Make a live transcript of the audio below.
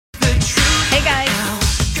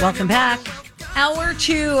Welcome back. Hour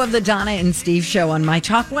 2 of the Donna and Steve show on My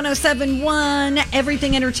Talk 107.1,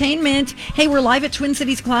 Everything Entertainment. Hey, we're live at Twin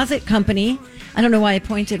Cities Closet Company. I don't know why I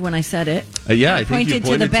pointed when I said it. I think you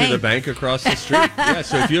pointed to the bank across the street. Yeah,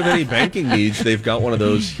 so if you have any banking needs, they've got one of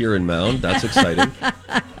those here in Mound. That's exciting.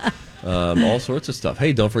 All sorts of stuff.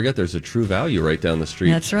 Hey, don't forget, there's a True Value right down the street.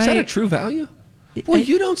 That's right. Is that a True Value? Boy,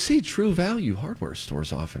 you don't see True Value hardware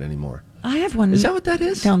stores often anymore. I have one. Is that what that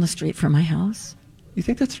is? Down the street from my house. You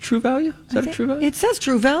think that's a True Value? Is that a True Value? It says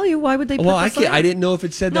True Value. Why would they put the sign up? I didn't know if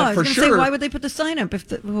it said that for sure. Say, why would they put the sign up?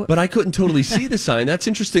 But I couldn't totally see the sign. That's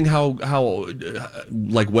interesting how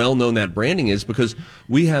well known that branding is, because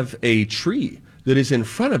we have a tree that is in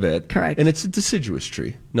front of it. Correct. And it's a deciduous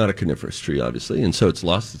tree, not a coniferous tree, obviously. And so it's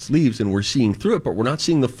lost its leaves, and we're seeing through it, but we're not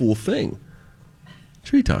seeing the full thing.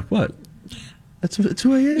 Tree Talk, what? That's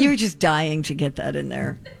who I am. You're just dying to get that in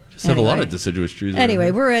there. Have a lot of deciduous trees.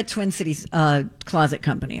 Anyway, we're at Twin Cities Closet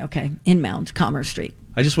Company, okay, in Mound, Commerce Street.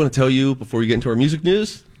 I just want to tell you before we get into our music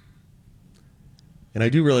news, and I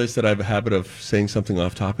do realize that I have a habit of saying something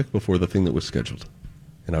off topic before the thing that was scheduled,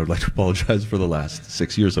 and I would like to apologize for the last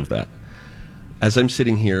 6 years of that. As I'm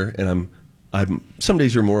sitting here, and I'm some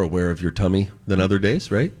days you're more aware of your tummy than other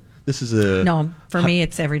days, right? This is no, for me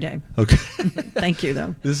it's every day. Okay. Thank you,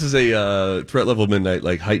 though. This is a threat level midnight,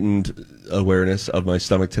 heightened awareness of my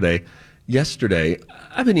stomach today. Yesterday,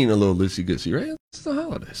 I've been eating a little loosey-goosey, right? It's the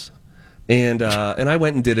holidays. And I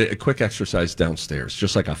went and did a quick exercise downstairs,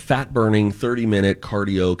 just like a fat-burning 30-minute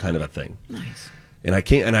cardio kind of a thing. Nice. And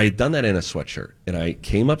I had done that in a sweatshirt. And I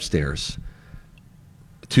came upstairs,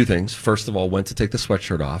 two things. First of all, went to take the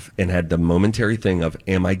sweatshirt off and had the momentary thing of,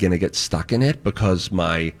 am I going to get stuck in it? Because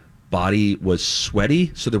my body was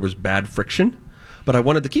sweaty, so there was bad friction. But I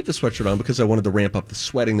wanted to keep the sweatshirt on because I wanted to ramp up the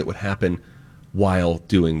sweating that would happen while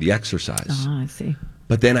doing the exercise. Oh, I see.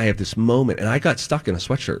 But then I have this moment, and I got stuck in a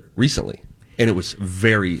sweatshirt recently, and it was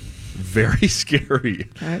very, very scary.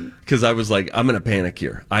 Because I was like, I'm going to panic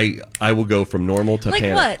here. I will go from normal to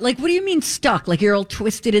panic. Like what? Like, what do you mean stuck? Like you're all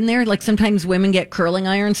twisted in there? Like sometimes women get curling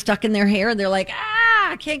iron stuck in their hair. They're like,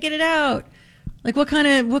 I can't get it out. Like what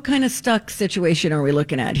kind of stuck situation are we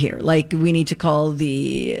looking at here? Like we need to call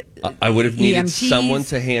the I would have needed EMTs, someone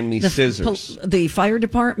to hand me scissors. The fire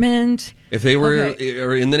department. If they were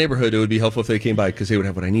in the neighborhood, it would be helpful if they came by because they would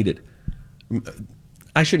have what I needed.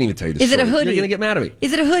 I shouldn't even tell you this. Is it a hoodie? You're going to get mad at me.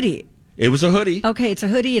 Is it a hoodie? It was a hoodie. Okay, it's a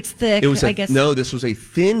hoodie. It's thick. I guess. No, this was a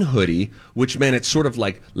thin hoodie, which meant it's sort of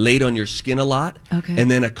like laid on your skin a lot. Okay. And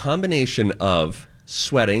then a combination of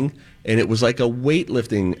sweating, and it was like a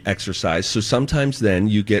weightlifting exercise. So sometimes then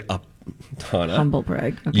you get a humble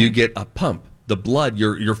brag. Okay. You get a pump. The blood,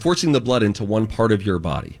 you're forcing the blood into one part of your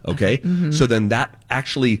body. Okay. Mm-hmm. So then that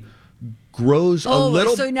actually grows a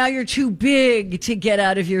little. So now you're too big to get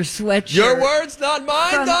out of your sweatshirt. Your words, not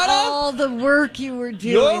mine, from Donna. All the work you were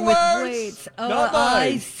doing your with words, weights. Oh, not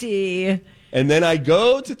mine. I see. And then I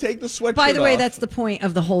go to take the sweatshirt off. By the way, that's the point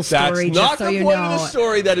of the whole story. That's not just so the you point know. of the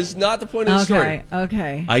story. That is not the point of the story.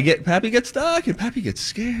 Okay. Pappy gets stuck, and Pappy gets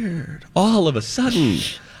scared. All of a sudden,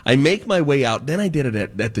 I make my way out. Then I did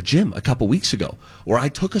it at the gym a couple weeks ago, where I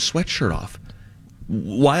took a sweatshirt off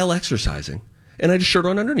while exercising, and I had a shirt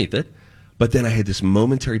on underneath it. But then I had this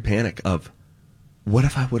momentary panic of, what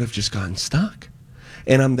if I would have just gotten stuck?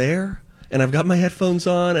 And I'm there, and I've got my headphones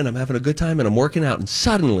on, and I'm having a good time, and I'm working out, and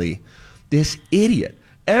suddenly, this idiot,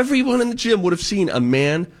 everyone in the gym would have seen a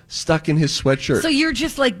man stuck in his sweatshirt. So you're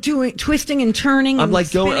just like twisting and turning and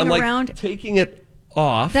spinning around? Taking it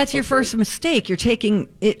off. That's your first mistake. You're taking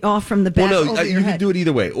it off from the back over your you head. can do it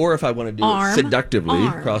either way. Or if I want to do it seductively,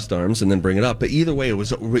 crossed arms, and then bring it up. But either way, it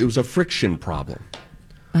was a friction problem.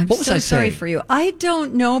 What was I sorry for you. I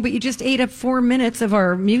don't know, but you just ate up 4 minutes of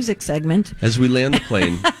our music segment. As we land the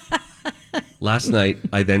plane, last night,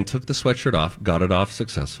 I then took the sweatshirt off, got it off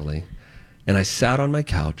successfully, and I sat on my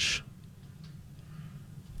couch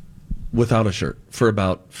without a shirt for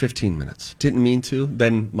about 15 minutes. Didn't mean to.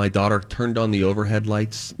 Then my daughter turned on the overhead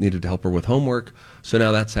lights, needed to help her with homework, so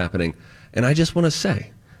now that's happening. And I just want to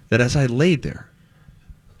say that as I laid there,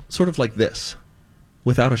 sort of like this,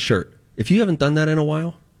 without a shirt, if you haven't done that in a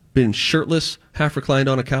while, been shirtless, half reclined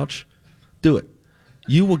on a couch, do it.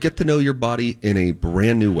 You will get to know your body in a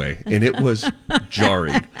brand new way. And it was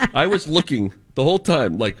jarring. I was looking the whole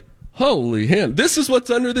time like, holy hand, this is what's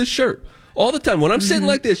under this shirt. All the time. When I'm sitting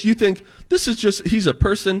like this, you think, this is just, he's a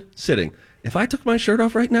person sitting. If I took my shirt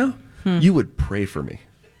off right now, you would pray for me.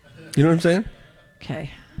 You know what I'm saying?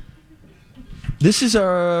 Okay. This is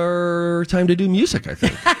our time to do music, I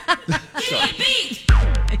think.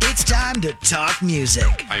 It's time to talk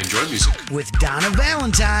music. I enjoy music. With Donna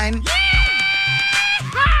Valentine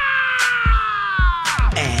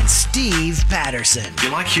and Steve Patterson.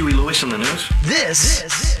 You like Huey Lewis in the news?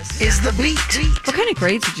 This is The Beat. What kind of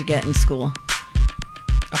grades did you get in school?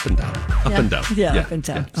 Up and down. Up and down. Yeah, up and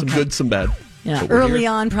down. Some Okay. good, some bad. Yeah, But we're early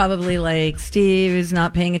here. on, probably like Steve is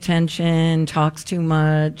not paying attention, talks too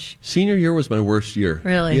much. Senior year was my worst year.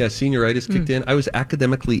 Really? Yeah, senioritis kicked in. I was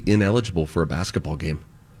academically ineligible for a basketball game.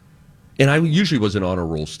 And I usually was an honor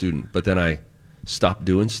roll student, but then I stopped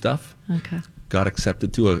doing stuff. Okay. Got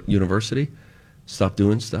accepted to a university, stopped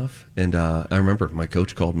doing stuff. And I remember my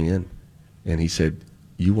coach called me in, and he said,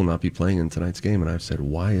 "You will not be playing in tonight's game." And I said,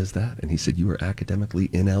 "Why is that?" And he said, "You are academically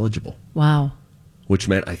ineligible," Wow. which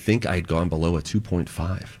meant I think I had gone below a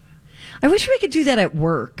 2.5. I wish we could do that at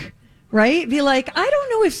work, right? Be like, I don't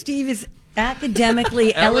know if Steve is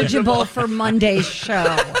academically eligible for Monday's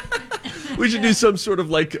show. We should do some sort of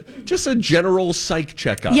like just a general psych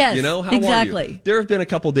checkup. Yes, you know, how exactly. Are you? There have been a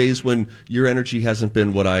couple days when your energy hasn't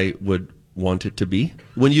been what I would want it to be.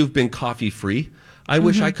 When you've been coffee free, I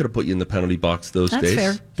wish I could have put you in the penalty box those That's days.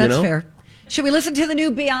 fair. you That's know? fair. Should we listen to the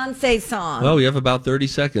new Beyonce song? Well, we have about 30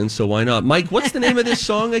 seconds, so why not? Mike, what's the name of this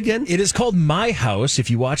song again? It is called My House. If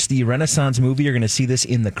you watch the Renaissance movie, you're going to see this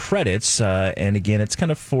in the credits. And again, it's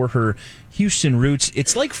kind of for her Houston roots.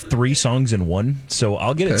 It's like 3 songs in one. So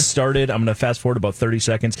I'll get it started. I'm going to fast forward about 30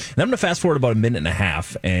 seconds. And I'm going to fast forward about a minute and a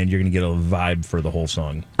half. And you're going to get a vibe for the whole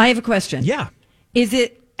song. I have a question. Yeah. Is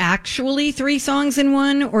it actually 3 songs in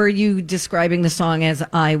one, or are you describing the song as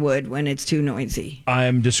I would when it's too noisy?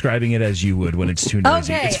 I'm describing it as you would when it's too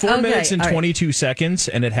noisy. Okay, It's 4 minutes and all right. 22 seconds.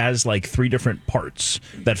 And it has like 3 different parts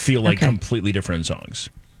that feel like Okay. completely different songs.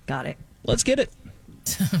 Got it. Let's get it.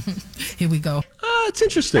 Here we go. It's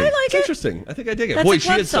interesting. I like it's it. interesting. I think I dig it. That's Boy, a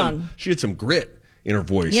club song. she had some grit in her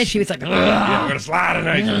voice. Yeah, she was like, Yeah, I'm gonna slide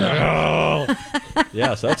tonight.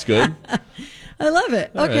 Yeah, so that's good. I love it.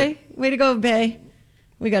 All Okay. Way to go, Bay.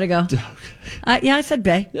 We got to go. Yeah, I said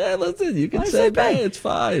Bay. Yeah, listen, you can I say said bad. bye. It's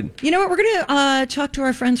fine. You know what? We're going to talk to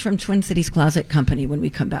our friends from Twin Cities Closet Company when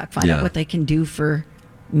we come back, find out what they can do for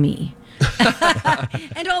me.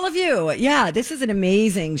 And all of you. Yeah, this is an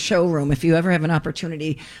amazing showroom. If you ever have an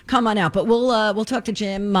opportunity, come on out. But we'll talk to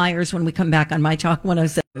Jim Myers when we come back on My Talk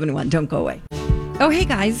 107.1. Don't go away. Oh, hey,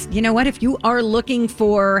 guys. You know what? If you are looking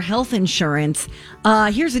for health insurance,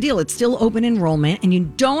 here's the deal. It's still open enrollment, and you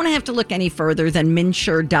don't have to look any further than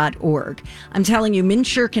MNsure.org. I'm telling you,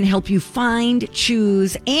 MNsure can help you find,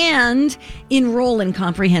 choose, and enroll in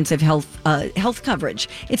comprehensive health coverage.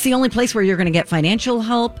 It's the only place where you're going to get financial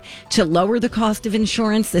help to lower the cost of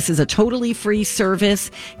insurance. This is a totally free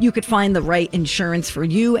service. You could find the right insurance for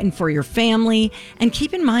you and for your family. And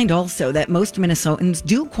keep in mind also that most Minnesotans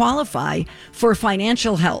do qualify for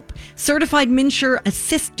financial help. Certified MNsure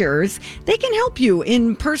assisters, they can help you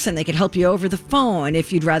in person. They can help you over the phone.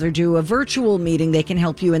 If you'd rather do a virtual meeting, they can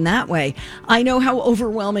help you in that way. I know how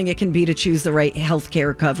overwhelming it can be to choose the right health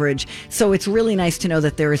care coverage. So it's really nice to know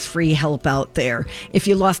that there is free help out there. If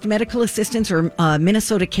you lost medical assistance or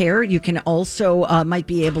Minnesota Care, you can also might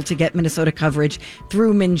be able to get Minnesota coverage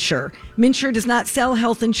through MNsure. MNsure does not sell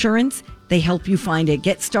health insurance. They help you find it.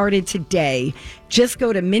 Get started today. Just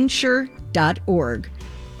go to MNsure.org.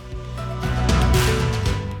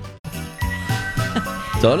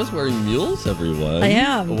 Donna's wearing mules, everyone. I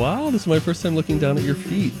am. Wow, this is my first time looking down at your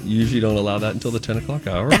feet. You usually don't allow that until the 10 o'clock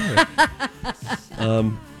hour.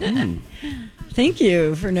 Thank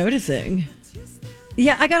you for noticing.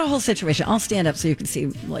 Yeah, I got a whole situation. I'll stand up so you can see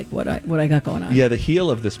like what I got going on. Yeah, the heel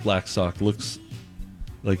of this black sock looks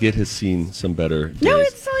like it has seen some better days. No,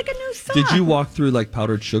 it's like a new sock. Did you walk through like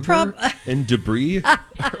powdered sugar and debris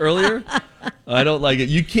earlier? I don't like it.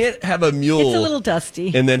 You can't have a mule. It's a little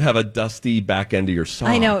dusty. And then have a dusty back end of your sock.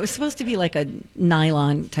 I know. It was supposed to be like a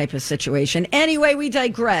nylon type of situation. Anyway, we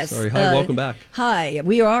digress. Sorry. Hi, welcome back. Hi.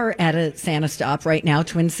 We are at a Santa stop right now,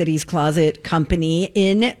 Twin Cities Closet Company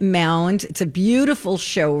in Mound. It's a beautiful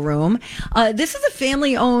showroom. This is a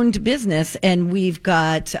family-owned business, and we've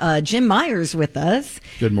got Jim Myers with us.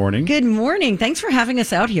 Good morning. Good morning. Thanks for having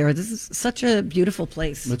us out here. This is such a beautiful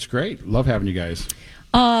place. That's great. Love having you guys.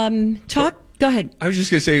 Go ahead. I was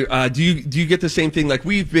just going to say, do you get the same thing? Like,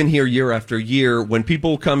 we've been here year after year. When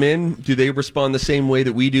people come in, do they respond the same way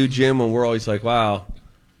that we do, Jim? When we're always like, wow,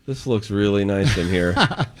 this looks really nice in here.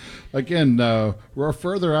 Again, we're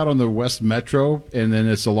further out on the West Metro, and then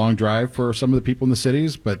it's a long drive for some of the people in the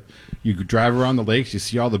cities. But you drive around the lakes, you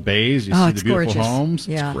see all the bays, you see it's the beautiful gorgeous. homes.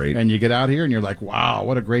 Yeah. It's great. And you get out here, and you're like, wow,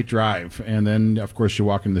 what a great drive. And then, of course, you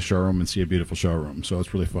walk in the showroom and see a beautiful showroom. So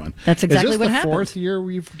it's really fun. That's exactly Is what this the happened. fourth year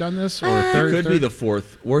we've done this? Or It third? could be the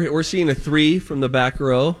fourth. We're seeing a 3 from the back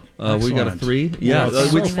row. We got a Excellent. 3. Yeah, Well,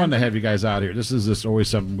 it's which so fun to have you guys out here. This is just always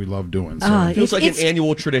something we love doing. So. feels like an It's-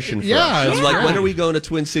 annual tradition for Yeah, us. it's It's like, great. when are we going to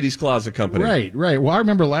Twin Cities Closet Company? Right. Well, I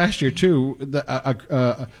remember last year too.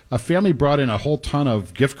 A family brought in a whole ton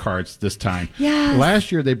of gift cards this time. Yes.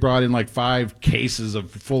 Last year they brought in like 5 cases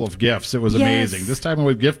full of gifts. It was Yes. amazing. This time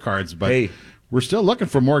with gift cards, but Hey. we're still looking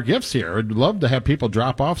for more gifts here. I'd love to have people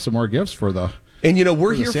drop off some more gifts for the. And you know,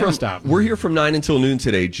 we're For the here Santa from stop. we're here from 9 until noon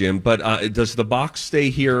today, Jim. But does the box stay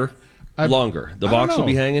here longer? The I don't box will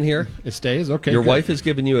be know. hanging here. It stays okay. Your good. wife has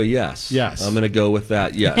given you a yes. Yes. I'm going to go with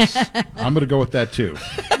that. Yes. I'm going to go with that too.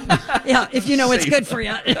 Yeah, if you know it's good for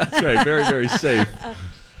you. That's right. Very, very safe.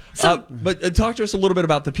 But talk to us a little bit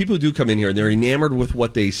about the people who do come in here and they're enamored with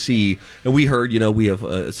what they see. And we heard, we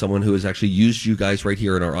have someone who has actually used you guys right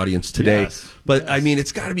here in our audience today. Yes. But I mean,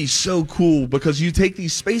 it's got to be so cool because you take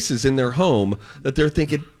these spaces in their home that they're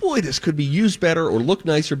thinking, boy, this could be used better or look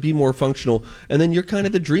nicer, be more functional. And then you're kind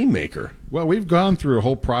of the dream maker. Well, we've gone through a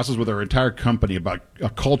whole process with our entire company about a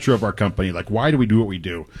culture of our company. Like, why do we do what we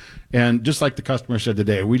do? And just like the customer said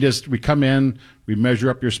today, we come in, we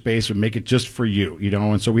measure up your space, we make it just for you,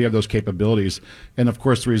 and so we have those capabilities. And of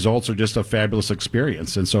course, the results are just a fabulous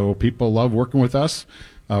experience. And so people love working with us.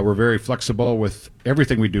 We're very flexible with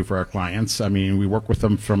everything we do for our clients. I mean, we work with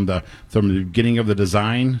them from the beginning of the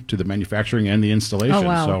design to the manufacturing and the installation. Oh,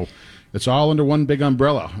 wow. So it's all under one big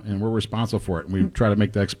umbrella, and we're responsible for it. And we try to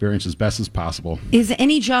make that experience as best as possible. Is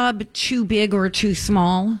any job too big or too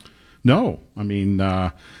small? No, I mean,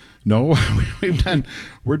 no.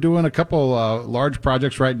 We're doing a couple large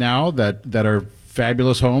projects right now that are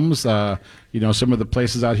fabulous homes. Some of the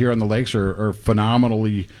places out here on the lakes are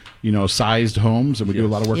phenomenally, sized homes, and we do a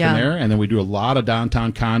lot of work Yeah. in there. And then we do a lot of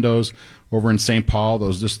downtown condos over in St. Paul.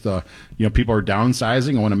 Those just, people are downsizing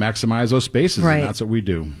and want to maximize those spaces, Right. and that's what we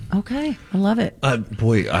do. Okay, I love it.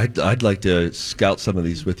 Boy, I'd like to scout some of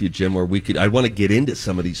these with you, Jim, where I want to get into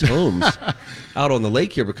some of these homes out on the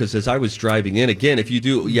lake here, because as I was driving in, again, if you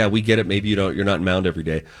do, we get it, maybe you're not in Mound every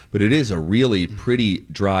day, but it is a really pretty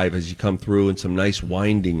drive as you come through and some nice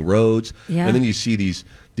winding roads. Yeah. And then you see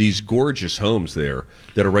these gorgeous homes there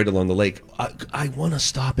that are right along the lake. I want to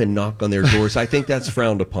stop and knock on their doors. I think that's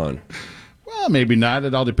frowned upon. Well, maybe not.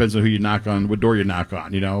 It all depends on who you knock on, what door you knock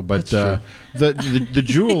on, But the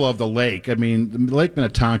jewel of the lake. I mean, Lake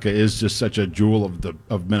Minnetonka is just such a jewel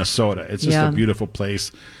of Minnesota. It's just a beautiful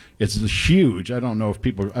place. It's huge. I don't know if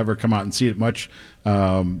people ever come out and see it much,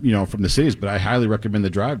 from the cities. But I highly recommend the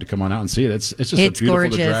drive to come on out and see it. It's just beautiful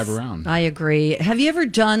gorgeous. to drive around. I agree. Have you ever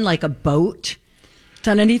done like a boat?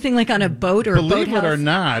 Done anything like on a boat or a Believe it boathouse? or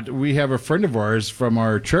not, we have a friend of ours from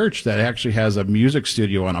our church that actually has a music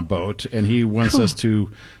studio on a boat, and he wants us to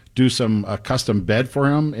do some custom bed for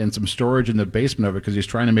him and some storage in the basement of it, because he's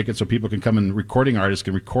trying to make it so people can come and recording artists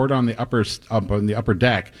can record on the upper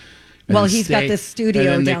deck. and Well, then he's got this studio and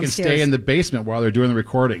then they downstairs. can stay in the basement while they're doing the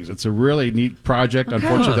recordings. It's a really neat project. Okay.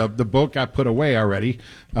 Unfortunately, the boat got put away already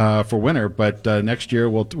for winter, but next year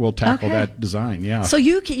we'll tackle Okay. that design. Yeah. So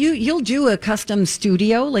you'll do a custom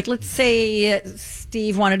studio, like let's say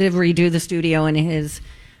Steve wanted to redo the studio in his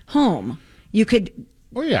home. You could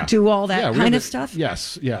Oh yeah, do all that we kind have of stuff?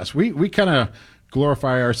 Yes. We kind of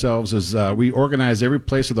glorify ourselves as we organize every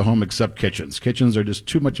place of the home except kitchens. Kitchens are just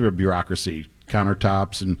too much of a bureaucracy,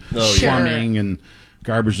 countertops and plumbing and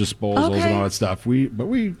garbage disposals and all that stuff. We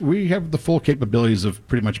have the full capabilities of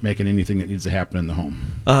pretty much making anything that needs to happen in the home.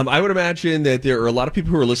 I would imagine that there are a lot of people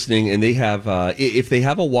who are listening, and they have, if they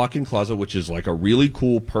have a walk-in closet, which is like a really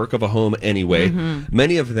cool perk of a home anyway,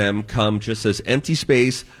 many of them come just as empty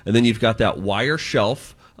space, and then you've got that wire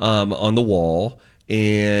shelf on the wall.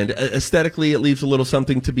 And aesthetically, it leaves a little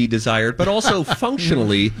something to be desired, but also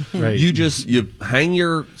functionally, Right. you hang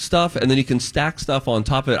your stuff and then you can stack stuff on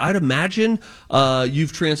top of it. I'd imagine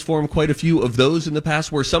you've transformed quite a few of those in the past,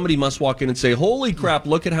 where somebody must walk in and say, "Holy crap!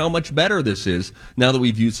 Look at how much better this is now that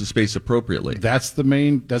we've used the space appropriately." That's the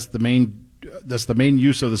main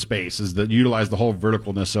use of the space, is that utilize the whole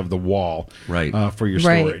verticalness of the wall Right. For your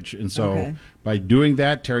Right. storage. And so Okay. by doing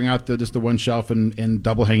that, tearing out just the one shelf and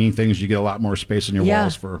double hanging things, you get a lot more space on your Yeah.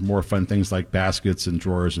 walls for more fun things like baskets and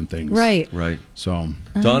drawers and things. right. Right. So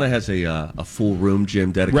Donna has a full room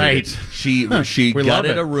gym dedicated. Right. She We love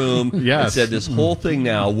gutted it. a room and Yes. said, "This whole thing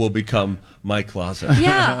now will become my closet."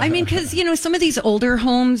 Yeah, I mean, because some of these older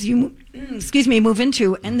homes you move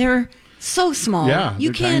into, and they're so small. Yeah, you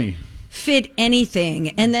they're can't tiny. fit anything.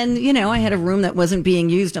 And then I had a room that wasn't being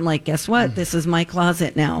used. I'm like, guess what? This is my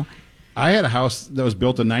closet now. I had a house that was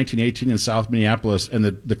built in 1918 in South Minneapolis, and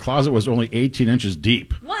the closet was only 18 inches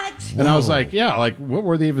deep. What? And I was like, yeah, like what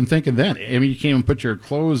were they even thinking then? I mean, you can't even put your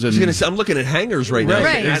clothes in. I was gonna say, I'm looking at hangers right now.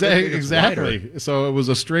 Right. Exactly. So it was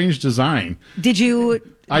a strange design. Did you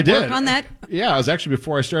I did. work on that? Yeah, it was actually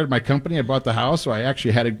before I started my company. I bought the house, so I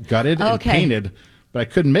actually had it gutted and Okay. painted, but I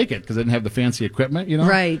couldn't make it because I didn't have the fancy equipment, you know?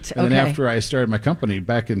 Right, And then okay. after I started my company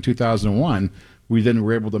back in 2001, we then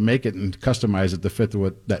were able to make it and customize it to fit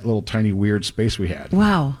that little tiny weird space we had.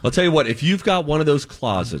 Wow. I'll tell you what, if you've got one of those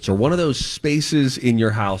closets or one of those spaces in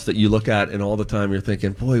your house that you look at and all the time you're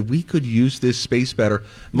thinking, boy, we could use this space better,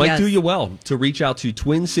 might Yes. do you well to reach out to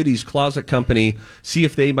Twin Cities Closet Company, see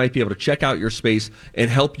if they might be able to check out your space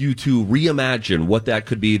and help you to reimagine what that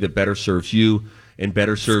could be that better serves you and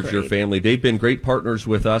better serves your family. They've been great partners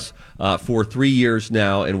with us for 3 years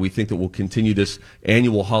now, and we think that we'll continue this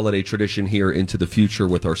annual holiday tradition here into the future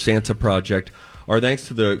with our Santa project. Our thanks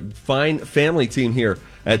to the fine family team here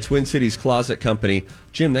at Twin Cities Closet Company.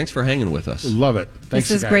 Jim, thanks for hanging with us. Love it. Thanks,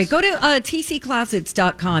 This is guys. great. Go to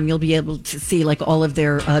tcclosets.com. You'll be able to see like all of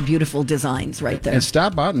their beautiful designs right there. And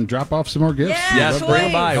stop out and drop off some more gifts. Yeah, Yes, toys. bring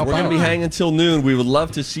them by. Help We're going to out. be hanging until noon. We would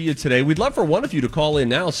love to see you today. We'd love for one of you to call in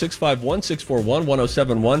now,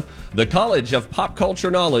 651-641-1071. The College of Pop Culture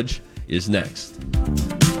Knowledge is next.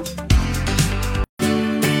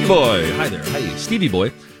 Boy, hi there. Hi, Stevie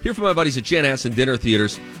Boy. Here for my buddies at Chanhassen Dinner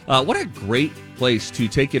Theaters. What a great place to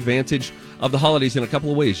take advantage of the holidays in a couple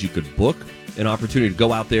of ways. You could book an opportunity to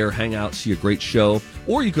go out there, hang out, see a great show,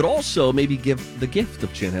 or you could also maybe give the gift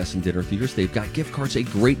of Chanhassen Dinner Theaters. They've got gift cards, a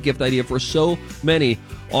great gift idea for so many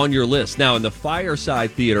on your list. Now, in the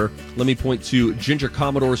Fireside Theater, let me point to Ginger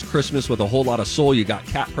Commodore's Christmas with a Whole Lot of Soul. You got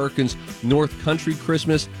Cat Perkins' North Country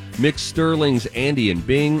Christmas, Mick Sterling's Andy and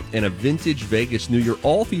Bing, and a Vintage Vegas New Year,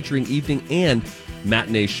 all featuring evening and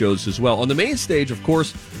matinee shows as well. On the main stage, of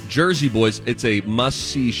course, Jersey Boys. It's a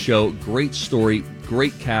must-see show. Great story,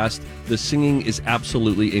 great cast. The singing is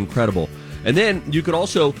absolutely incredible. And then you could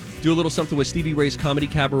also do a little something with Stevie Ray's Comedy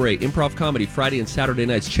Cabaret, improv comedy, Friday and Saturday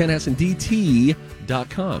nights,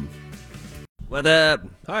 chanhassendt.com. What up?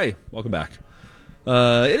 Hi, welcome back.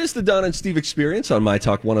 It is the Don and Steve Experience on My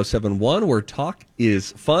Talk 107.1, where talk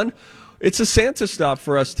is fun. It's a Santa stop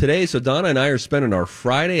for us today, so Donna and I are spending our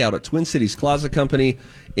Friday out at Twin Cities Closet Company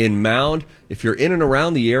in Mound. If you're in and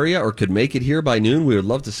around the area or could make it here by noon, we would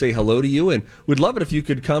love to say hello to you, and we'd love it if you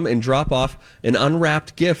could come and drop off an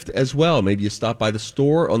unwrapped gift as well. Maybe you stop by the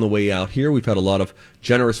store on the way out here. We've had a lot of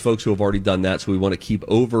generous folks who have already done that, so we want to keep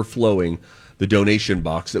overflowing the donation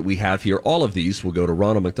box that we have here. All of these will go to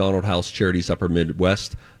Ronald McDonald House Charities Upper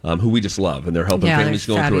Midwest, who we just love, and they're helping families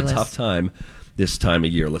they're going through a fabulous. tough time this time of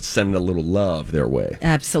year. Let's send a little love their way.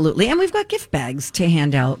 Absolutely. And we've got gift bags to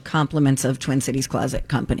hand out, compliments of Twin Cities Closet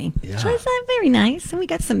Company. Yeah. So is that very nice? And we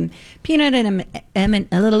got some peanut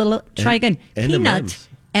try again. Peanut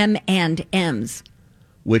M&Ms.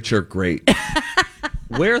 Which are great.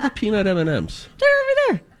 Where are the peanut M&Ms? They're over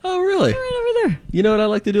there. Oh, really? They're right over there. You know what I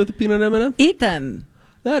like to do with the peanut M&M? Eat them.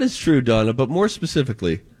 That is true, Donna, but more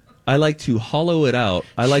specifically, I like to hollow it out.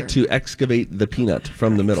 I like to excavate the peanut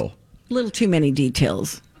from the middle. A little too many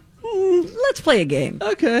details. Let's play a game.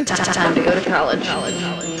 Okay. Time to go to college.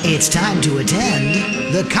 It's time to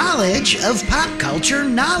attend the College of Pop Culture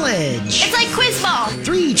Knowledge. It's like quiz ball.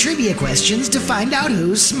 3 trivia questions to find out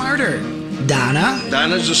who's smarter. Donna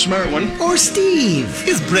Donna's a smart one. or Steve.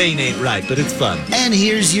 His brain ain't right, but it's fun. And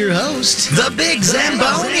here's your host, the Big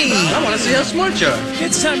Zamboni. I want to see how smart you are.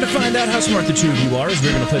 It's time to find out how smart the two of you are as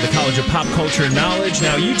we're going to play the College of Pop Culture Knowledge.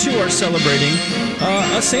 Now, you two are celebrating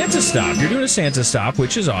a Santa stop. You're doing a Santa stop,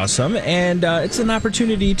 which is awesome, and it's an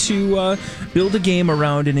opportunity to build a game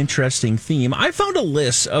around an interesting theme. I found a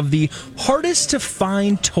list of the hardest to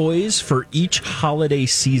find toys for each holiday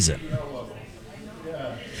season.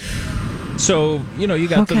 So, you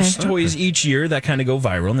got those toys each year that kind of go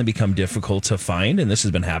viral and they become difficult to find. And this has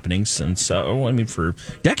been happening since, for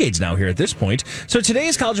decades now here at this point. So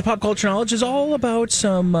today's College of Pop Culture Knowledge is all about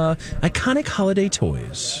some iconic holiday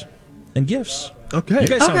toys and gifts. Okay. You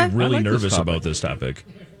guys sound really I like this nervous topic. about this topic.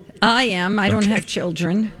 I am. I don't have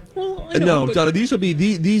children. Well, No, Donna, these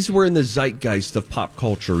were in the zeitgeist of pop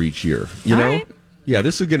culture each year. You know? right. Yeah,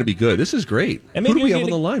 this is going to be good. This is great. And Who maybe do we have on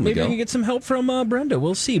the line, Maybe we Miguel? can get some help from Brenda.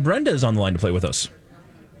 We'll see. Brenda is on the line to play with us.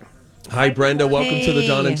 Hi, Brenda. Welcome to the Hey.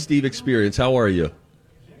 Don and Steve Experience. How are you?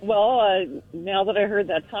 Well, now that I heard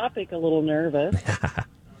that topic, a little nervous.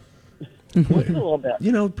 Just a little bit.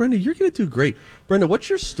 You know, Brenda, you're going to do great. Brenda, what's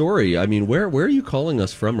your story? I mean, where are you calling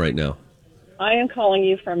us from right now? I am calling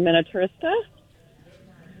you from Minnetrista.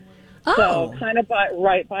 Oh, So kind of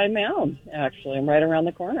right by Mound, actually. I'm right around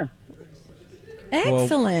the corner.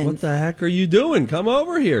 excellent. Well, what the heck are you doing? Come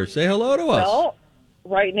over here. Say hello to us. Well,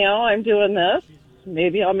 right now I'm doing this.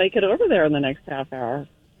 maybe I'll make it over there in the next half hour.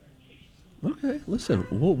 Okay, listen,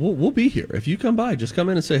 we'll be here. If you come by, just come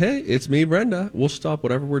in and say, hey, it's me, Brenda. We'll stop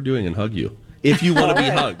whatever we're doing and hug you. If you want to be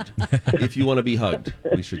hugged. If you want to be hugged,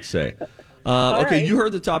 we should say. Okay, you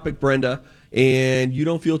heard the topic, Brenda, and you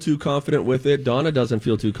don't feel too confident with it. Donna doesn't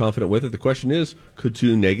feel too confident with it. The question is, could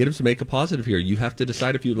two negatives make a positive here? You have to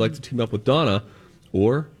decide if you'd like to team up with Donna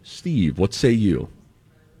or Steve. What say you?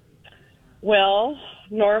 Well,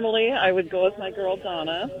 normally I would go with my girl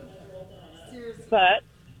Donna, but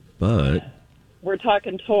we're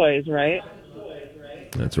talking toys, right?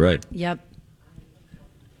 That's right. Yep.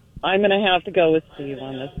 I'm going to have to go with Steve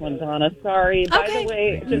on this one, Donna. Sorry. Okay. By the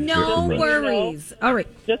way, no worries. All right.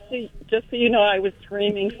 Just so you know, I was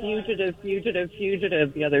screaming fugitive, fugitive,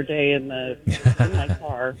 fugitive the other day in my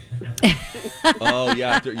car. Oh,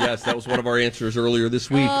 yeah. Yes, that was one of our answers earlier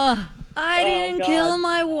this week. I didn't kill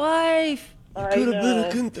my wife. Could have been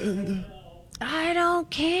a contender. I don't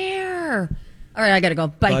care. All right, I got to go.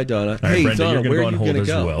 Bye. Bye, Donna. All right, Hey, Brenda, Donna, you're where going are to you go going on to hold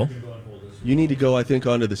go? as well. You need to go, I think,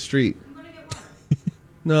 onto the street.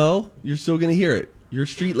 No, you're still going to hear it. You're a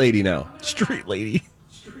street lady now. Street lady.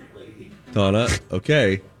 Donna,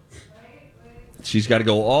 okay. She's got to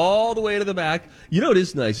go all the way to the back. You know, it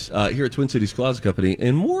is nice here at Twin Cities Closet Company,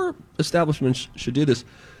 and more establishments should do this.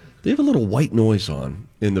 They have a little white noise on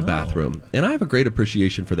in the bathroom, and I have a great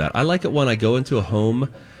appreciation for that. I like it when I go into a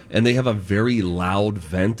home and they have a very loud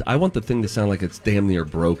vent. I want the thing to sound like it's damn near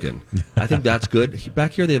broken. I think that's good.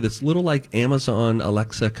 Back here, they have this little, like, Amazon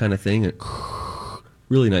Alexa kind of thing.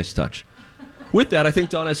 Really nice touch. With that, I think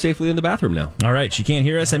Donna is safely in the bathroom now. All right, she can't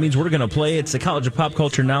hear us. That means we're going to play. It's the College of Pop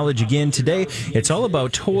Culture Knowledge again today. It's all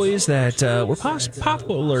about toys that were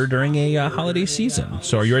popular during a holiday season.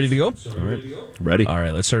 So are you ready to go? All right. Ready. All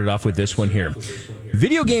right, let's start it off with this one here.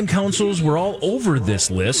 Video game consoles were all over this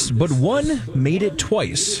list, but one made it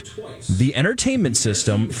twice. The entertainment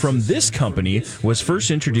system from this company was first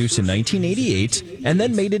introduced in 1988 and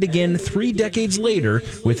then made it again 3 decades later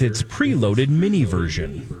with its preloaded mini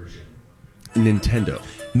version. Nintendo.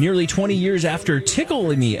 Nearly 20 years after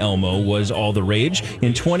Tickle Me Elmo was all the rage,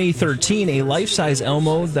 in 2013, a life-size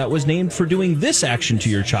Elmo that was named for doing this action to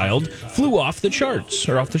your child flew off the charts,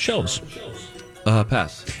 or off the shelves.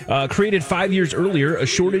 Pass. Created 5 years earlier, a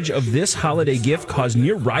shortage of this holiday gift caused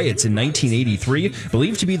near riots in 1983,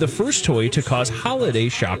 believed to be the first toy to cause holiday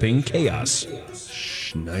shopping chaos.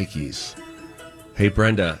 Nikes. Hey,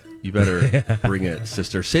 Brenda. You better bring it,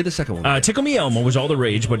 sister. Say the second one. Tickle Me Elmo was all the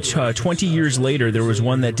rage, but 20 years later, there was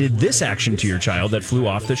one that did this action to your child that flew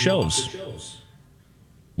off the shelves.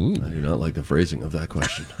 Ooh. I do not like the phrasing of that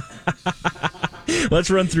question.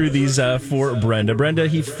 Let's run through these for Brenda. Brenda,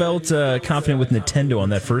 he felt confident with Nintendo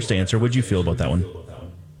on that first answer. What'd you feel about that one?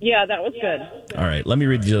 Yeah, that was good. All right, let me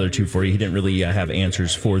read the other two for you. He didn't really have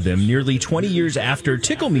answers for them. Nearly 20 years after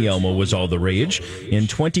Tickle Me Elmo was all the rage, in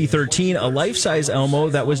 2013, a life-size Elmo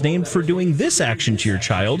that was named for doing this action to your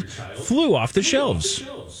child flew off the shelves.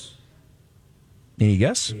 Any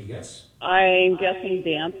guess? I'm guessing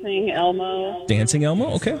Dancing Elmo. Dancing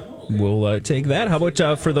Elmo? Okay. We'll take that. How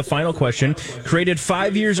about for the final question? Created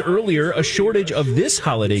 5 years earlier, a shortage of this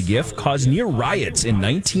holiday gift caused near riots in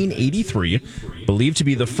 1983, believed to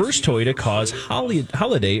be the first toy to cause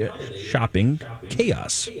holiday shopping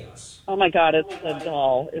chaos. Oh, my God, it's the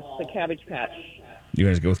doll. It's the Cabbage Patch. You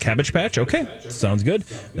guys go with Cabbage Patch? Okay. Sounds good.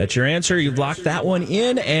 That's your answer. You've locked that one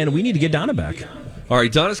in, and we need to get Donna back. All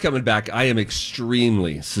right, Donna's coming back. I am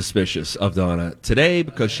extremely suspicious of Donna today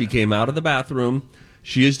because she came out of the bathroom.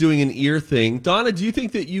 She is doing an ear thing. Donna, do you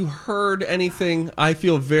think that you heard anything? I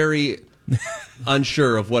feel very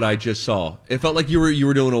unsure of what I just saw. It felt like you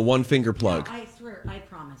were doing a one-finger plug. I swear, I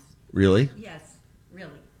promise. Really? Yes, really.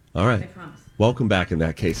 All right. I promise. Welcome back in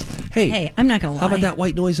that case. Hey, I'm not going to lie. How about that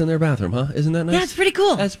white noise in their bathroom, huh? Isn't that nice? Yeah, it's pretty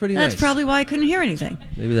cool. That's pretty nice. That's probably why I couldn't hear anything.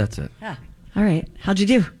 Maybe that's it. Yeah. All right. How'd you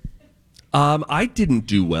do? I didn't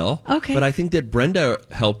do well. Okay. But I think that Brenda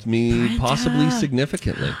helped me possibly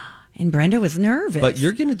significantly. And Brenda was nervous. But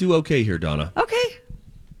you're going to do okay here, Donna. Okay.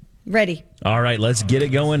 Ready. All right, let's get it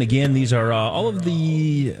going. Again, these are all of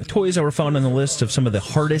the toys that were found on the list of some of the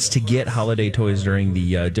hardest to get holiday toys during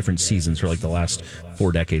the different seasons for like the last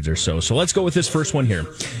 4 decades or so. So let's go with this first one here.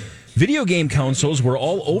 Video game consoles were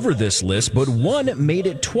all over this list, but one made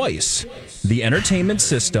it twice. The entertainment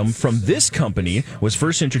system from this company was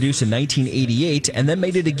first introduced in 1988 and then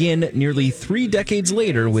made it again nearly 3 decades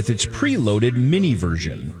later with its preloaded mini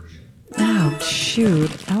version. Oh,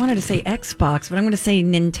 shoot. I wanted to say Xbox, but I'm going to say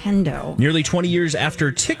Nintendo. Nearly 20 years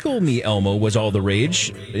after Tickle Me Elmo was all the rage,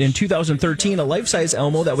 in 2013, a life-size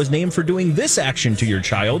Elmo that was named for doing this action to your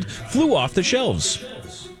child flew off the shelves.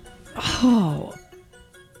 Oh.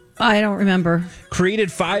 I don't remember.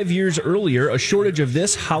 Created 5 years earlier, a shortage of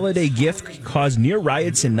this holiday gift caused near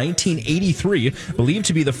riots in 1983, believed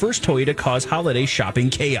to be the first toy to cause holiday shopping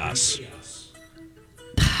chaos.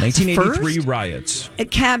 1983 riots.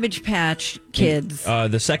 At Cabbage Patch Kids.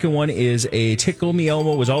 The second one is a Tickle Me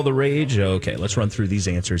Elmo was all the rage. Okay, let's run through these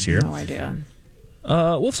answers here. No idea.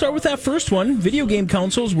 We'll start with that first one. Video game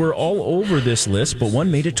consoles were all over this list, but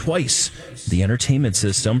one made it twice. The entertainment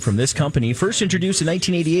system from this company, first introduced in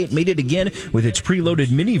 1988, made it again with its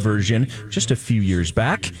preloaded mini version just a few years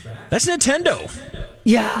back. That's Nintendo.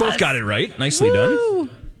 Yeah. Both got it right. Nicely done.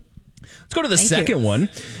 Let's go to the second one.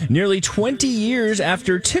 Nearly 20 years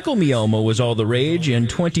after Tickle Me Elmo was all the rage, in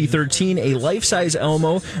 2013, a life-size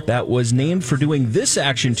Elmo that was named for doing this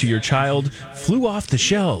action to your child flew off the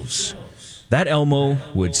shelves. That Elmo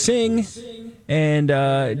would sing and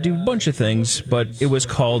do a bunch of things, but it was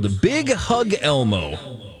called Big Hug Elmo.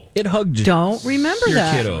 It hugged Don't remember your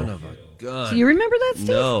that. kiddo. Do you remember that, Steve?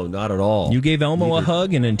 No, not at all. You gave Elmo a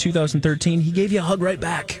hug, and in 2013, he gave you a hug right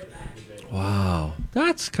back. Wow.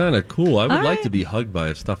 That's kind of cool. I would All like right. to be hugged by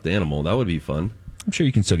a stuffed animal. That would be fun. I'm sure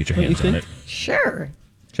you can still get your Don't you hands on it. think? Sure.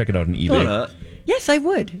 Check it out on eBay. Donna. Yes, I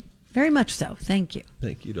would. Very much so. Thank you.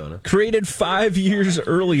 Thank you, Donna. Created 5 years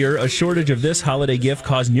earlier, a shortage of this holiday gift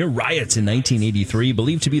caused near riots in 1983,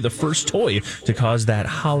 believed to be the first toy to cause that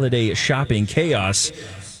holiday shopping chaos.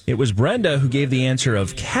 It was Brenda who gave the answer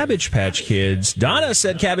of Cabbage Patch Kids. Donna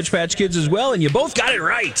said Cabbage Patch Kids as well, and you both got it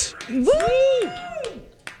right. Woo!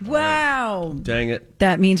 Wow. Dang it.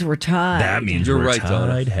 That means we're tied. That means You're we're right, tied,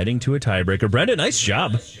 Donna. heading to a tiebreaker. Brenda, nice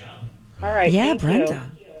job. All right. Yeah, thank Brenda. you.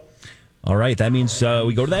 All right, that means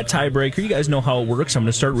we go to that tiebreaker. You guys know how it works. I'm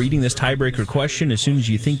going to start reading this tiebreaker question. As soon as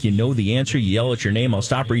you think you know the answer, you yell at your name. I'll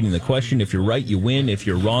stop reading the question. If you're right, you win. If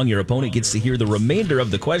you're wrong, your opponent gets to hear the remainder of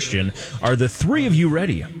the question. Are the three of you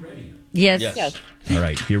ready? Yes. Yes. All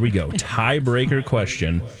right, here we go. Tiebreaker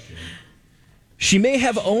question. She may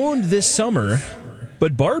have owned this summer,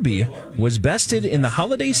 but Barbie was bested in the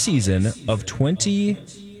holiday season of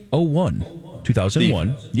 2001.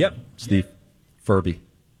 Yep. Steve. Furby.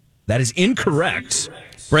 That is incorrect.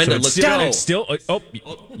 Brenda, it's let's still, go. it's still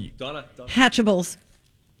Donna. Hatchables.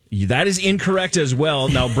 That is incorrect as well.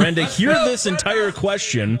 Now, Brenda, hear this entire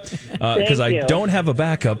question because I you. don't have a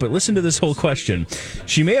backup, but listen to this whole question.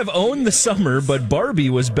 She may have owned the summer, but Barbie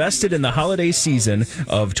was bested in the holiday season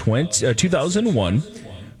of 2001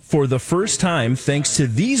 for the first time thanks to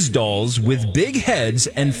these dolls with big heads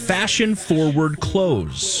and fashion-forward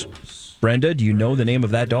clothes. Brenda, do you know the name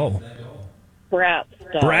of that doll? Bratz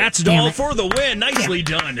doll. Bratz doll for the win. Nicely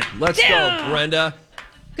done. Let's go, Brenda.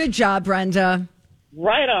 Good job, Brenda.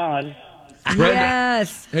 Right on. Brenda.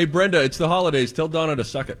 Yes. Hey, Brenda, it's the holidays. Tell Donna to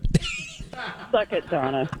suck it. Suck it,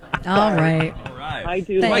 Donna. All right. I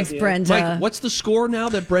do Thanks, love you. Brenda. Mike, what's the score now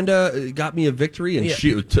that Brenda got me a victory? And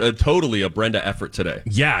totally a Brenda effort today.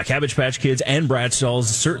 Yeah, Cabbage Patch Kids and Bratz dolls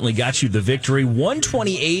certainly got you the victory.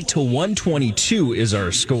 128 to 122 is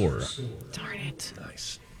our score. Darn it.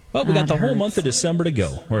 Nice. Well, we got the That whole hurts. month of December to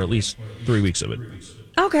go, or at least 3 weeks of it.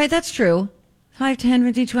 Okay, that's true. 5, 10,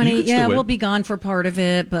 15, 20. You could still Yeah, win. we'll be gone for part of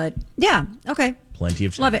it, but yeah, okay. Plenty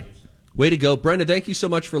of time. Love it. Way to go. Brenda, thank you so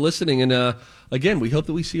much for listening. And again, we hope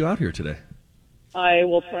that we see you out here today. I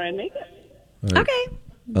will try and make it. Okay.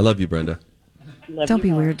 I love you, Brenda. Love Don't you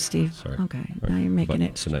be more. weird, Steve. Sorry. Okay. Sorry. Now you're making But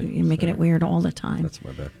it tonight, you're making sorry. it weird all the time. That's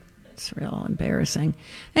my bad. It's real embarrassing.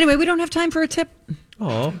 Anyway, we don't have time for a tip,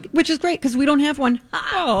 Oh, which is great because we don't have one.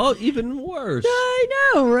 oh, even worse. I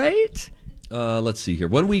know, right? Let's see here.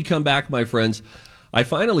 When we come back, my friends, I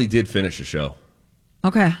finally did finish a show,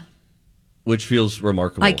 Okay. which feels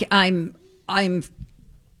remarkable. I'm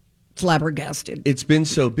flabbergasted. It's been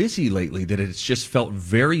so busy lately that it's just felt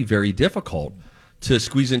very, very difficult to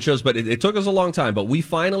squeeze in shows. But it took us a long time. But we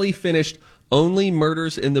finally finished Only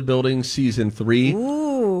Murders in the Building Season 3.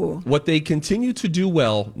 Ooh. What they continue to do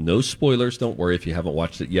well, no spoilers, don't worry if you haven't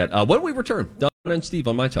watched it yet. When we return, Donna and Steve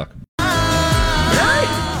on My Talk.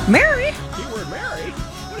 Mary. Keyword Mary?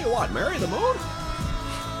 What do you want, Mary the Moon?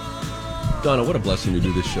 Donna, what a blessing to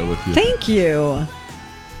do this show with you. Thank you.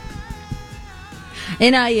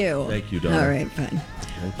 NIU. Thank you, Donna. All right, fine.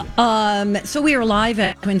 So we are live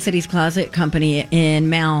at Twin Cities Closet Company in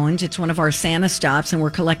Mound. It's one of our Santa stops, and we're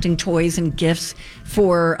collecting toys and gifts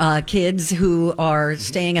for kids who are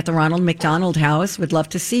staying at the Ronald McDonald House. Would love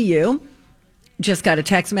to see you. Just got a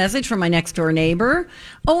text message from my next door neighbor.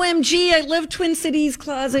 OMG, I love Twin Cities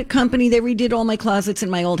Closet Company. They redid all my closets in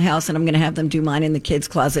my old house, and I'm going to have them do mine in the kids'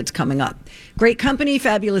 closets coming up. Great company,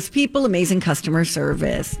 fabulous people, amazing customer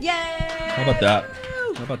service. Yay! How about that?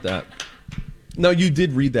 How about that? No, you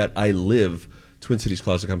did read that I live Twin Cities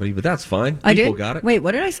Closet Company, but that's fine. I People did? got it. Wait,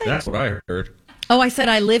 what did I say? That's what I heard. Oh, I said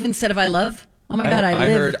I live instead of I love? Oh, my God, I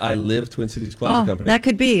live. heard I live Twin Cities Closet Company. That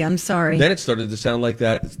could be. I'm sorry. Then it started to sound like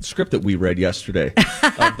that script that we read yesterday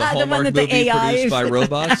of the Hallmark that the movie AI produced by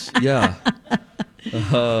robots. Yeah.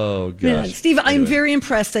 Oh, gosh. Yeah. Steve, I'm Anyway. very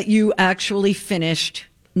impressed that you actually finished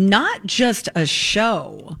not just a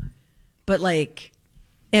show, but like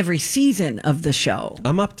every season of the show.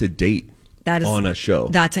 I'm up to date on a show.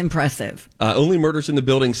 That's impressive. Only Murders in the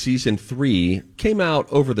Building Season 3 came out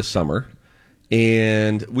over the summer,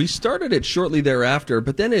 and we started it shortly thereafter,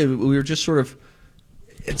 but then we were just sort of,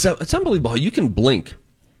 it's unbelievable how you can blink.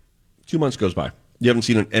 2 months goes by. You haven't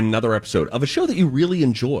seen another episode of a show that you really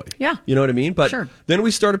enjoy. Yeah. You know what I mean? But Sure. Then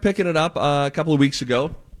we started picking it up a couple of weeks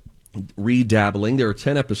ago, redabbling. There are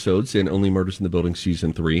 10 episodes in Only Murders in the Building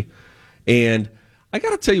Season 3. And I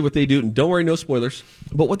got to tell you what they do. And don't worry, no spoilers.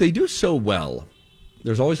 But what they do so well,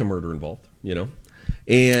 there's always a murder involved, you know?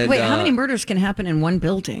 And Wait, how many murders can happen in one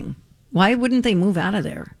building? Why wouldn't they move out of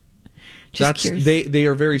there? Just curious. They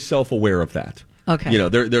are very self-aware of that. Okay. You know,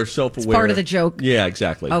 they're self-aware. It's part of the joke. Yeah,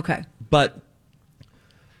 exactly. Okay. But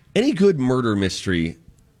any good murder mystery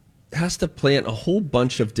has to plant a whole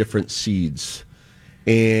bunch of different seeds.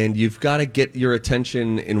 And you've got to get your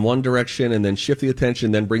attention in one direction and then shift the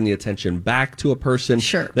attention, then bring the attention back to a person.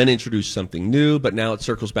 Sure. Then introduce something new, but now it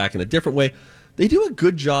circles back in a different way. They do a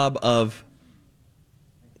good job of,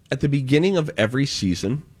 at the beginning of every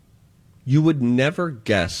season, you would never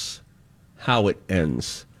guess how it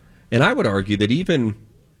ends. And I would argue that even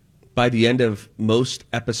by the end of most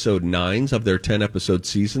episode 9s of their 10-episode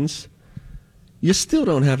seasons, you still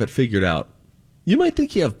don't have it figured out. You might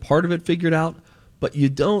think you have part of it figured out, but you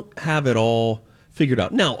don't have it all figured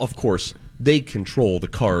out. Now, of course, they control the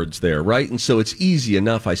cards there, right? And so it's easy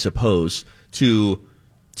enough, I suppose, to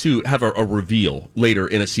have a reveal later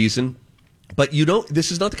in a season. But you don't.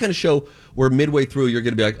 This is not the kind of show where midway through you're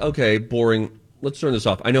going to be like, okay, boring. Let's turn this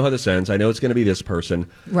off. I know how this ends. I know it's going to be this person.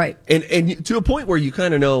 Right. And to a point where you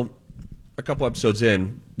kind of know a couple episodes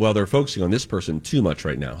in, well, they're focusing on this person too much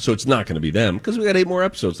right now. So it's not going to be them because we got 8 more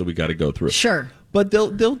episodes that we got to go through. Sure. But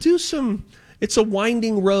they'll do some, it's a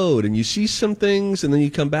winding road and you see some things and then you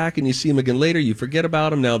come back and you see them again later. You forget about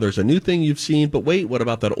them. Now there's a new thing you've seen. But wait, what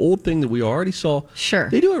about that old thing that we already saw? Sure.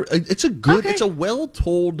 They do. It's a good, it's a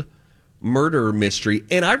well-told murder mystery.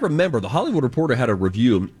 And I remember the Hollywood Reporter had a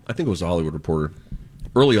review, I think it was the Hollywood Reporter,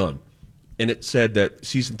 early on, and it said that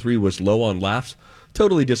season 3 was low on laughs.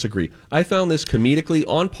 Totally disagree. I found this comedically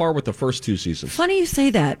on par with the first 2 seasons. Funny you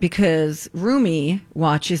say that because Rumi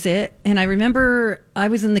watches it, and I remember I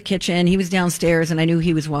was in the kitchen, he was downstairs, and I knew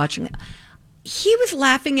he was watching it. He was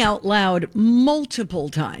laughing out loud multiple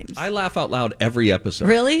times. I laugh out loud every episode.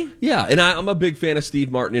 Really? Yeah, and I'm a big fan of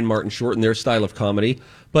Steve Martin and Martin Short and their style of comedy,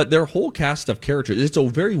 but their whole cast of characters, it's a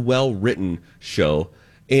very well-written show,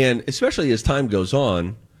 and especially as time goes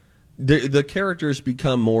on, the characters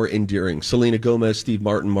become more endearing. Selena Gomez, Steve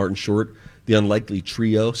Martin, Martin Short, the unlikely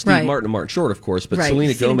trio. Steve Martin and Martin Short, of course, but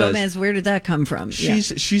Selena Gomez, where did that come from?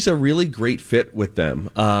 She's a really great fit with them,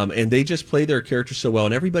 and they just play their characters so well,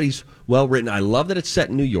 and everybody's well written. I love that it's set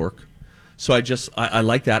in New York, so I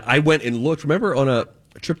like that. I went and looked. Remember on a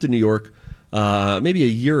trip to New York, maybe a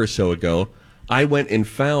year or so ago, I went and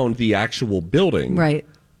found the actual building. Right.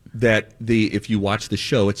 That if you watch the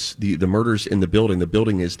show, it's the murders in the building. The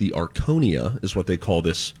building is the Arconia, is what they call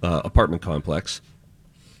this apartment complex.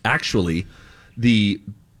 Actually, the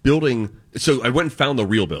building. So I went and found the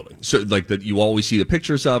real building. So like that you always see the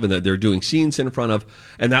pictures of, and that they're doing scenes in front of,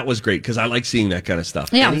 and that was great because I like seeing that kind of stuff.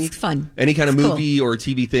 Yeah, it's fun. Any kind of It's movie or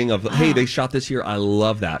TV thing of hey, they shot this here. I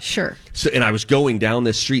love that. Sure. So and I was going down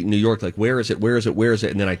this street in New York, like where is it? Where is it? Where is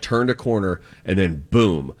it? And then I turned a corner, and then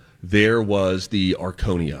boom. There was the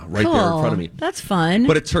Arconia right there in front of me. That's fun.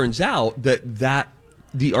 But it turns out that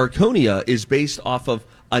the Arconia is based off of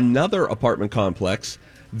another apartment complex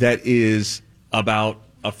that is about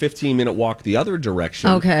a 15-minute walk the other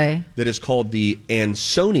direction. Okay. That is called the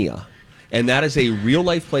Ansonia. And that is a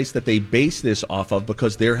real-life place that they base this off of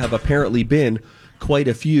because there have apparently been quite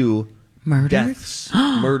a few deaths,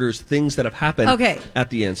 murders, things that have happened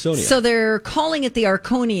at the Ansonia. So they're calling it the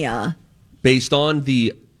Arconia. Based on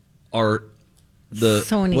Sonia.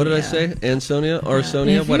 What did I say? Ansonia?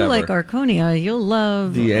 Arsonia? If Whatever. you like Arconia, you'll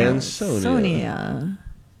love the Ansonia.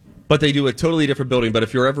 But they do a totally different building. But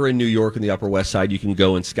if you're ever in New York in the Upper West Side, you can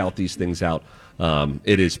go and scout these things out.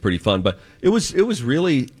 It is pretty fun. But it was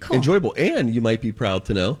really enjoyable. And you might be proud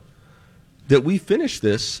to know that we finished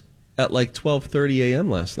this at like 12:30 a.m.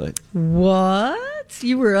 last night. What?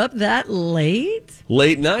 You were up that late?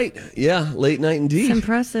 Late night. Yeah, late night indeed. It's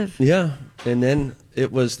impressive. Yeah. And then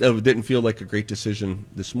It didn't feel like a great decision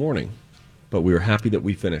this morning, but we were happy that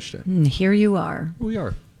we finished it. And here you are. We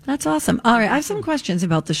are. That's awesome. All right, I have some questions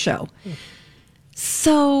about the show.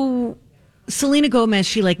 So, Selena Gomez,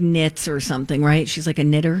 she like knits or something, right? She's like a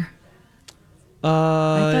knitter.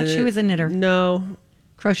 I thought she was a knitter. No.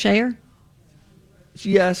 Crocheter?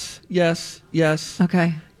 Yes.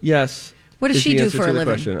 Okay. Yes. What does she do for a living?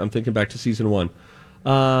 Question. I'm thinking back to season 1.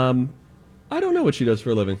 I don't know what she does for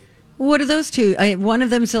a living. What are those two? One of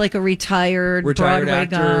them's like a retired Broadway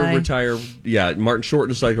actor, guy. Martin Short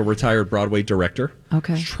is like a retired Broadway director.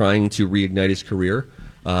 Okay. He's trying to reignite his career.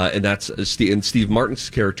 And that's Steve Martin's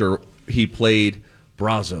character. He played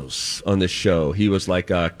Brazos on this show. He was like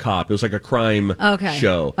a cop. It was like a crime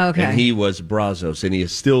show. Okay. And he was Brazos. And he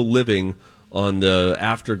is still living on the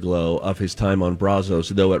afterglow of his time on Brazos,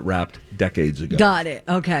 though it wrapped decades ago. Got it.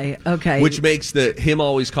 Okay. Which makes him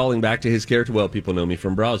always calling back to his character. Well, people know me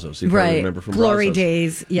from Brazos. You probably remember from Glory Brazos.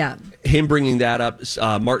 days. Yeah. Him bringing that up.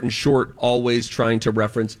 Martin Short always trying to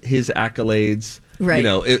reference his accolades. Right. You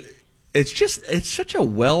know, it's such a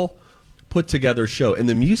well put together show, and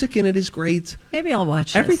the music in it is great. Maybe I'll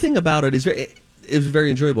watch. Everything about it is very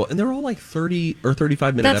enjoyable, and they're all like 30 or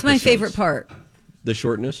 35-minute. That's episodes. my favorite part. The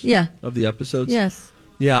shortness? Yeah. Of the episodes? Yes.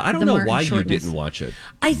 Yeah, I don't know Martin why shortness. you didn't watch it.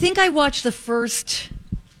 I think I watched the first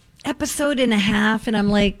episode and a half, and I'm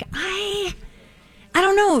like, I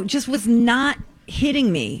don't know, just was not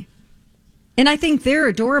hitting me. And I think they're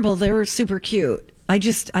adorable. They were super cute. I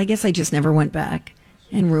guess I just never went back.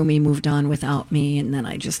 And Rumi moved on without me, and then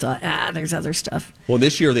I just thought, there's other stuff. Well,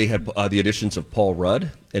 this year they had the additions of Paul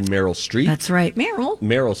Rudd and Meryl Streep. That's right, Meryl.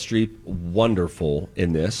 Meryl Streep, wonderful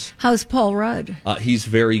in this. How's Paul Rudd? He's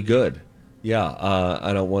very good. Yeah,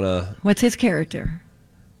 I don't want to. What's his character?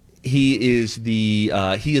 He is the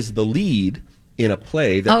lead in a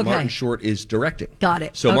play that Martin Short is directing. Got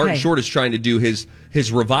it. So Martin Short is trying to do his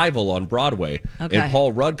revival on Broadway, and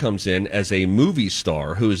Paul Rudd comes in as a movie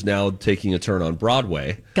star who is now taking a turn on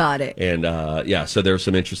Broadway. Got it. And so there's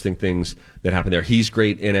some interesting things that happen there. He's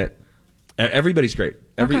great in it. Everybody's great.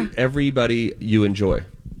 Everybody you enjoy.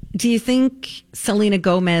 Do you think Selena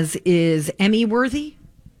Gomez is Emmy worthy?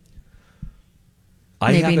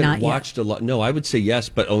 I Maybe haven't not watched a lot. No, I would say yes,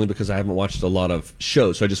 but only because I haven't watched a lot of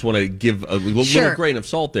shows. So I just want to give a little grain of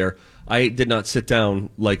salt there. I did not sit down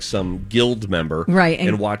like some guild member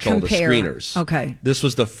and watch all the screeners. Okay. This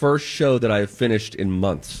was the first show that I have finished in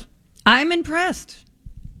months. I'm impressed.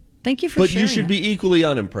 Thank you for sharing. But you should be equally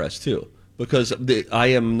unimpressed, too, because I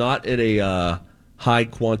am not at a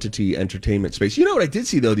high-quantity entertainment space. You know what I did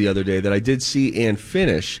see, though, the other day that I did see and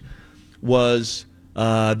finish was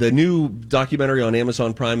the new documentary on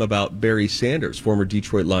Amazon Prime about Barry Sanders, former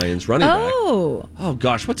Detroit Lions running back. Oh,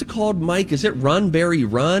 gosh. What's it called, Mike? Is it Run, Barry,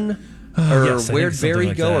 Run? Or yes, Where'd Barry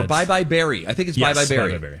like go? that. Or Bye Bye Barry. I think it's Bye Bye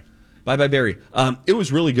Barry. Bye Bye Barry. Bye Bye Barry. It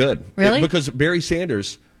was really good. Really? Because Barry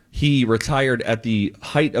Sanders, he retired at the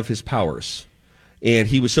height of his powers. And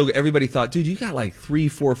he was everybody thought, dude, you got like 3,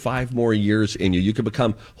 4, 5 more years in you. You could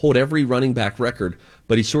hold every running back record.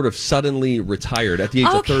 But he sort of suddenly retired at the age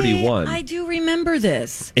of 31. I do remember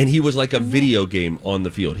this. And he was like a video game on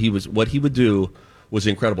the field. What he would do was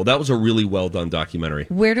incredible. That was a really well done documentary.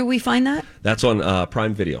 Where do we find that? That's on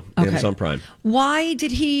Prime Video, Amazon Prime. Why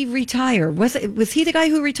did he retire? Was he the guy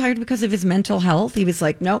who retired because of his mental health? He was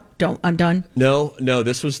like, nope, I'm done. No,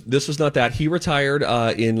 this was not that. He retired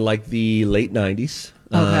in like the late 90s,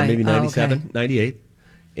 maybe 97, 98.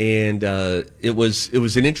 And it was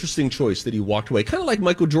an interesting choice that he walked away, kind of like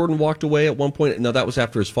Michael Jordan walked away at one point. Now that was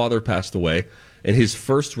after his father passed away, and his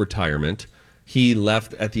first retirement, he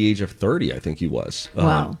left at the age of 30, I think he was.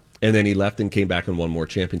 Wow. And then he left and came back and won more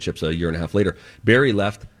championships a year and a half later. Barry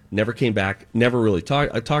left, never came back, never really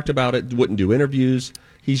talked about it, wouldn't do interviews.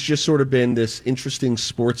 He's just sort of been this interesting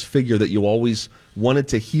sports figure that you always wanted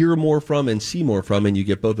to hear more from and see more from, and you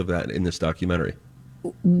get both of that in this documentary.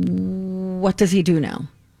 What does he do now?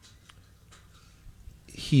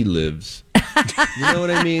 He lives. You know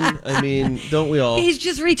what I mean? I mean, don't we all? He's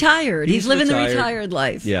just retired. He's living retired. the retired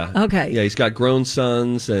life. Yeah. Okay. Yeah, he's got grown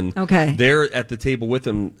sons, and they're at the table with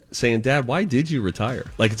him saying, "Dad, why did you retire?"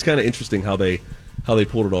 Like, it's kind of interesting how they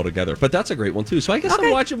pulled it all together. But that's a great one too. So I guess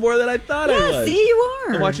I'm watching more than I thought I was. See, you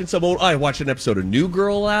are. I'm watching some old. I watched an episode of New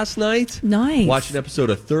Girl last night. Nice. Watched an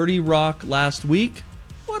episode of 30 Rock last week.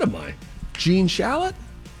 What am I? Gene Shalit?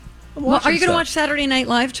 Well, are you going to watch Saturday Night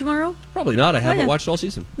Live tomorrow? Probably not. I haven't watched all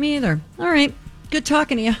season. Me either. All right. Good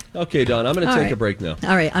talking to you. Okay, Don, I'm going to take a break now.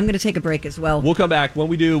 All right, I'm going to take a break as well. We'll come back. When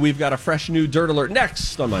we do, we've got a fresh new Dirt Alert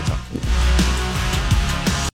next on My Talk.